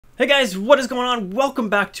Hey guys, what is going on? Welcome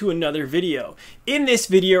back to another video. In this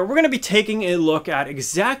video, we're going to be taking a look at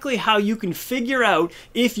exactly how you can figure out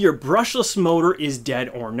if your brushless motor is dead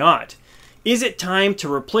or not. Is it time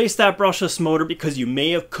to replace that brushless motor because you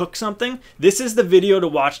may have cooked something? This is the video to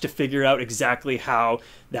watch to figure out exactly how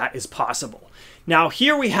that is possible. Now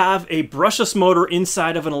here we have a brushless motor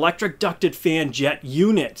inside of an electric ducted fan jet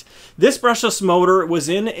unit. This brushless motor was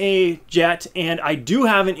in a jet and I do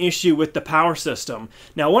have an issue with the power system.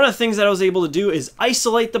 Now one of the things that I was able to do is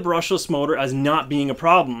isolate the brushless motor as not being a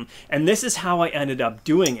problem, and this is how I ended up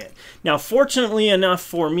doing it. Now fortunately enough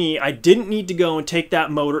for me, I didn't need to go and take that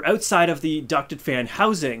motor outside of the ducted fan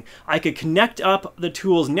housing. I could connect up the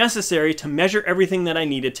tools necessary to measure everything that I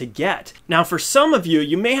needed to get. Now for some of you,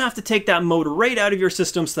 you may have to take that motor right out of your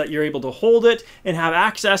system so that you're able to hold it and have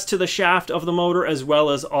access to the shaft of the motor as well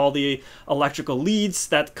as all the electrical leads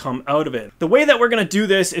that come out of it. The way that we're going to do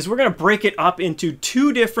this is we're going to break it up into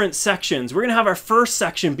two different sections. We're going to have our first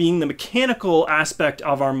section being the mechanical aspect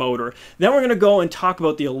of our motor. Then we're going to go and talk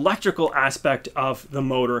about the electrical aspect of the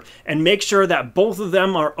motor and make sure that both of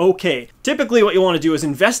them are okay. Typically what you want to do is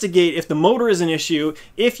investigate if the motor is an issue,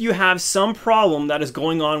 if you have some problem that is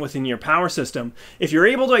going on within your power system. If you're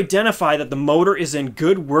able to identify that the motor is in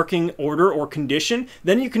good working order or condition,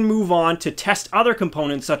 then you can move on to test other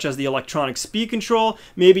components such as the electronic speed control,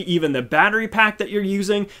 maybe even the battery pack that you're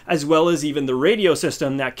using, as well as even the radio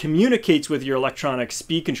system that communicates with your electronic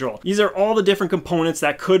speed control. These are all the different components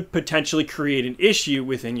that could potentially create an issue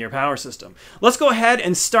within your power system. Let's go ahead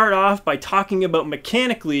and start off by talking about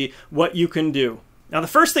mechanically what you can do. Now the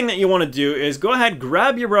first thing that you want to do is go ahead,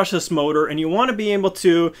 grab your brushless motor, and you want to be able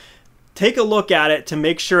to take a look at it to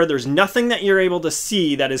make sure there's nothing that you're able to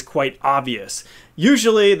see that is quite obvious.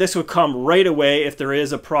 Usually this would come right away if there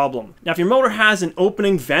is a problem. Now if your motor has an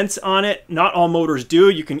opening vents on it, not all motors do,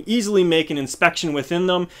 you can easily make an inspection within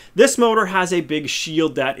them. This motor has a big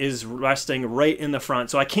shield that is resting right in the front,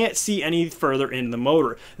 so I can't see any further in the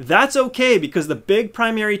motor. That's okay because the big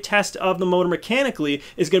primary test of the motor mechanically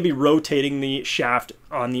is going to be rotating the shaft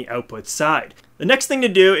on the output side. The next thing to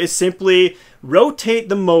do is simply rotate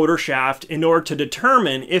the motor shaft in order to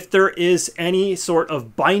determine if there is any sort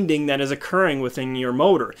of binding that is occurring within your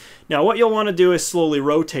motor. Now what you'll want to do is slowly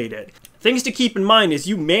rotate it. Things to keep in mind is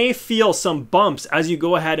you may feel some bumps as you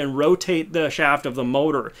go ahead and rotate the shaft of the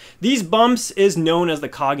motor. These bumps is known as the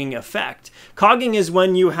cogging effect. Cogging is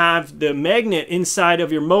when you have the magnet inside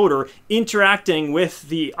of your motor interacting with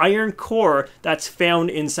the iron core that's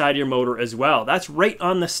found inside your motor as well. That's right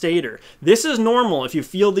on the stator. This is normal if you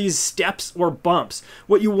feel these steps or bumps.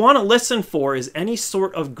 What you want to listen for is any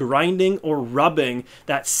sort of grinding or rubbing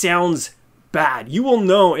that sounds bad. You will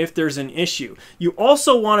know if there's an issue. You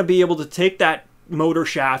also want to be able to take that motor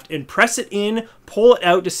shaft and press it in, pull it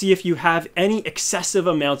out to see if you have any excessive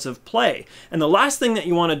amounts of play. And the last thing that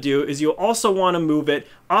you want to do is you also want to move it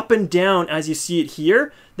up and down as you see it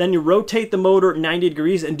here. Then you rotate the motor 90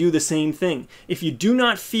 degrees and do the same thing. If you do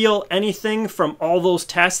not feel anything from all those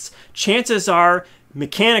tests, chances are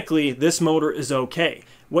mechanically this motor is okay.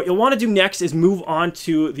 What you'll want to do next is move on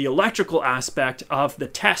to the electrical aspect of the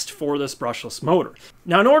test for this brushless motor.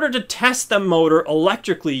 Now in order to test the motor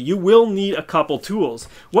electrically, you will need a couple tools.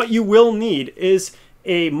 What you will need is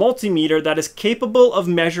a multimeter that is capable of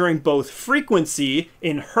measuring both frequency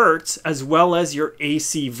in hertz as well as your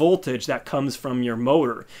AC voltage that comes from your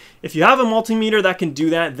motor. If you have a multimeter that can do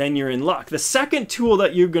that, then you're in luck. The second tool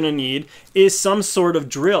that you're going to need is some sort of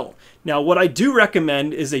drill. Now what I do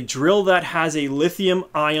recommend is a drill that has a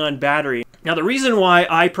lithium-ion battery. Now the reason why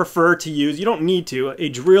I prefer to use, you don't need to, a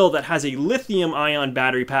drill that has a lithium-ion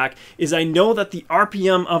battery pack is I know that the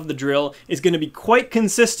RPM of the drill is going to be quite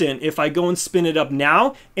consistent if I go and spin it up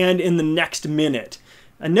now and in the next minute.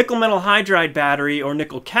 A nickel metal hydride battery or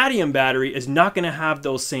nickel cadmium battery is not going to have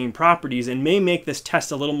those same properties and may make this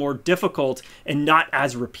test a little more difficult and not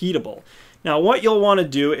as repeatable. Now what you'll want to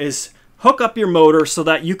do is hook up your motor so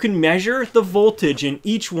that you can measure the voltage in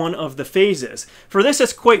each one of the phases. For this,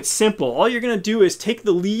 it's quite simple. All you're going to do is take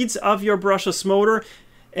the leads of your brushless motor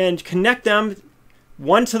and connect them.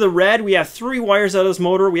 One to the red. We have 3 wires out of this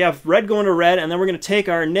motor. We have red going to red, and then we're going to take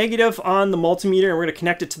our negative on the multimeter and we're going to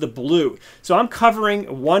connect it to the blue. So I'm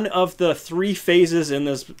covering one of the 3 phases in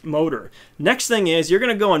this motor. Next thing is you're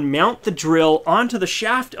going to go and mount the drill onto the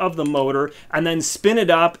shaft of the motor and then spin it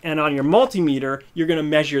up, and on your multimeter you're going to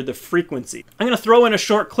measure the frequency. I'm going to throw in a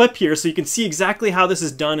short clip here so you can see exactly how this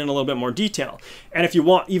is done in a little bit more detail. And if you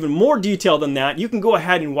want even more detail than that, you can go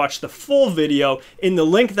ahead and watch the full video in the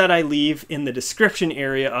link that I leave in the description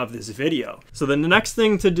area of this video. So then the next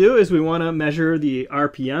thing to do is we want to measure the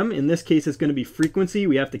RPM. In this case it's going to be frequency.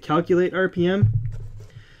 We have to calculate RPM.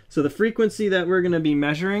 So the frequency that we're going to be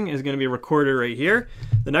measuring is going to be recorded right here.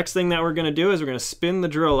 The next thing that we're going to do is we're going to spin the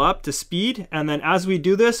drill up to speed, and then as we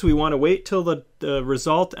do this, we want to wait till the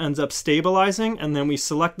result ends up stabilizing, and then we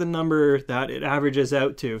select the number that it averages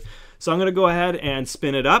out to. So I'm going to go ahead and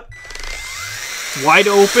spin it up. It's wide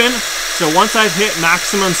open, so once I've hit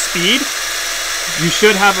maximum speed, you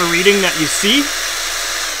should have a reading that you see.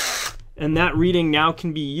 And that reading now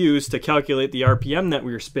can be used to calculate the RPM that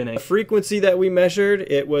we were spinning. The frequency that we measured,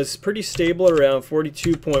 it was pretty stable around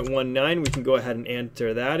 42.19. We can go ahead and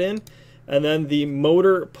enter that in. And then the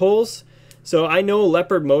motor pulls. So I know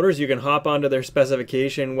Leopard Motors, you can hop onto their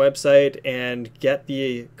specification website and get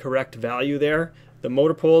the correct value there. The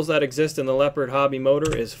motor pulls that exist in the Leopard hobby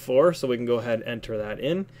motor is 4, so we can go ahead and enter that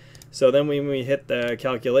in. So then when we hit the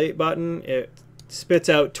calculate button, it spits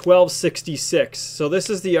out 1266. So this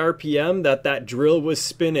is the RPM that drill was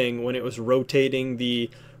spinning when it was rotating the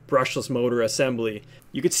brushless motor assembly.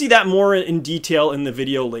 You can see that more in detail in the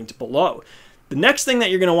video linked below. The next thing that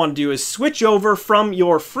you're going to want to do is switch over from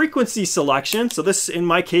your frequency selection. So this, in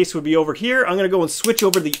my case, would be over here. I'm going to go and switch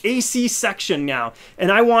over to the AC section now.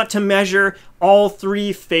 And I want to measure all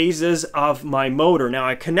 3 phases of my motor. Now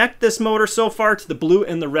I connect this motor so far to the blue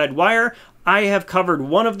and the red wire. I have covered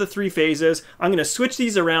one of the 3 phases. I'm going to switch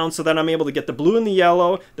these around so that I'm able to get the blue and the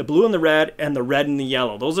yellow, the blue and the red, and the red and the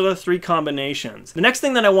yellow. Those are the 3 combinations. The next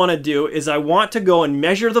thing that I want to do is I want to go and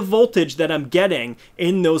measure the voltage that I'm getting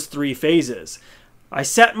in those 3 phases. I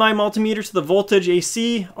set my multimeter to the voltage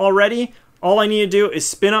AC already. All I need to do is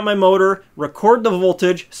spin up my motor, record the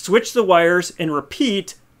voltage, switch the wires, and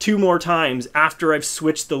repeat 2 more times after I've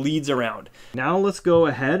switched the leads around. Now let's go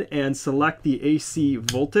ahead and select the AC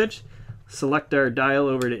voltage. Select our dial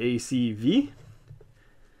over to ACV.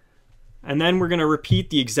 And then we're going to repeat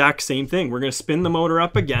the exact same thing. We're going to spin the motor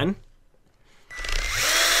up again.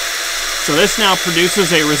 So this now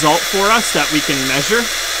produces a result for us that we can measure.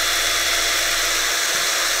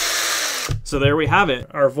 So there we have it.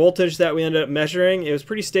 Our voltage that we ended up measuring, it was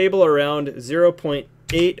pretty stable around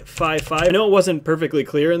 0.855. I know it wasn't perfectly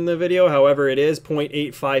clear in the video, however it is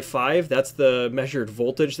 0.855. That's the measured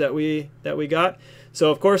voltage that we got. So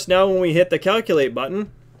of course now when we hit the calculate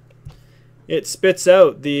button, it spits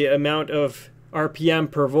out the amount of RPM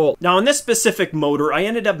per volt. Now on this specific motor, I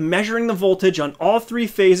ended up measuring the voltage on all 3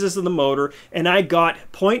 phases of the motor, and I got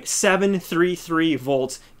 0.733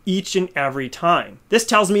 volts each and every time. This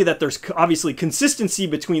tells me that there's obviously consistency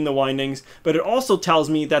between the windings, but it also tells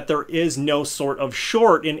me that there is no sort of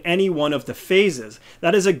short in any one of the phases.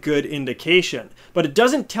 That is a good indication, but it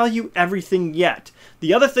doesn't tell you everything yet.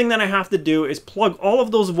 The other thing that I have to do is plug all of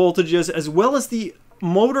those voltages as well as the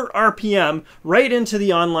motor RPM right into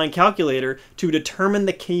the online calculator to determine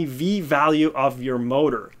the kV value of your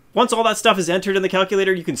motor. Once all that stuff is entered in the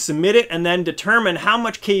calculator, you can submit it and then determine how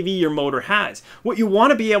much kV your motor has. What you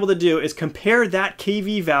want to be able to do is compare that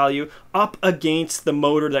kV value up against the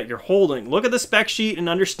motor that you're holding. Look at the spec sheet and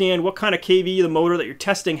understand what kind of kV the motor that you're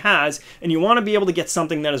testing has, and you want to be able to get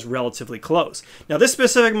something that is relatively close. Now this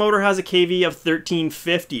specific motor has a kV of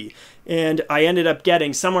 1350, and I ended up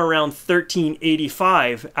getting somewhere around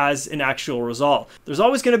 1385 as an actual result. There's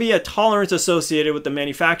always going to be a tolerance associated with the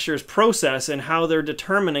manufacturer's process and how they're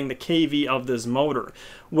determining the kV of this motor.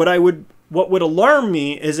 What would alarm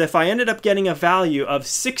me is if I ended up getting a value of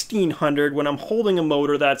 1600 when I'm holding a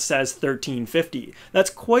motor that says 1350. That's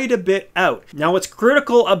quite a bit out. Now what's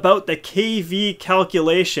critical about the kV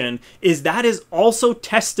calculation is that is also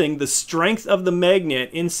testing the strength of the magnet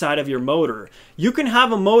inside of your motor. You can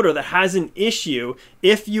have a motor that has an issue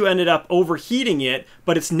if you ended up overheating it,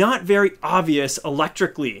 but it's not very obvious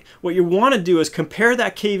electrically. What you want to do is compare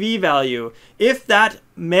that kV value. If that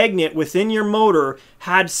magnet within your motor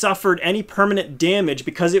had suffered any permanent damage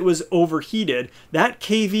because it was overheated, that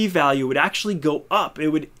kV value would actually go up. It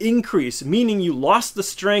would increase, meaning you lost the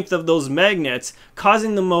strength of those magnets,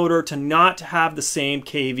 causing the motor to not have the same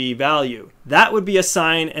kV value. That would be a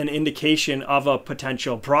sign and indication of a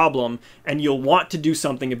potential problem, and you'll want to do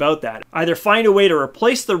something about that. Either find a way to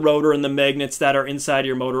replace the rotor and the magnets that are inside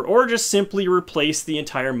your motor, or just simply replace the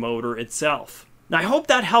entire motor itself. Now I hope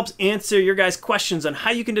that helps answer your guys' questions on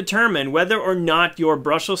how you can determine whether or not your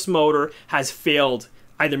brushless motor has failed,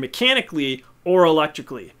 either mechanically or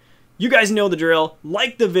electrically. You guys know the drill.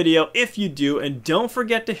 Like the video if you do, and don't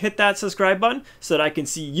forget to hit that subscribe button so that I can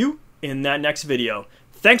see you in that next video.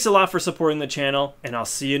 Thanks a lot for supporting the channel, and I'll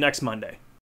see you next Monday.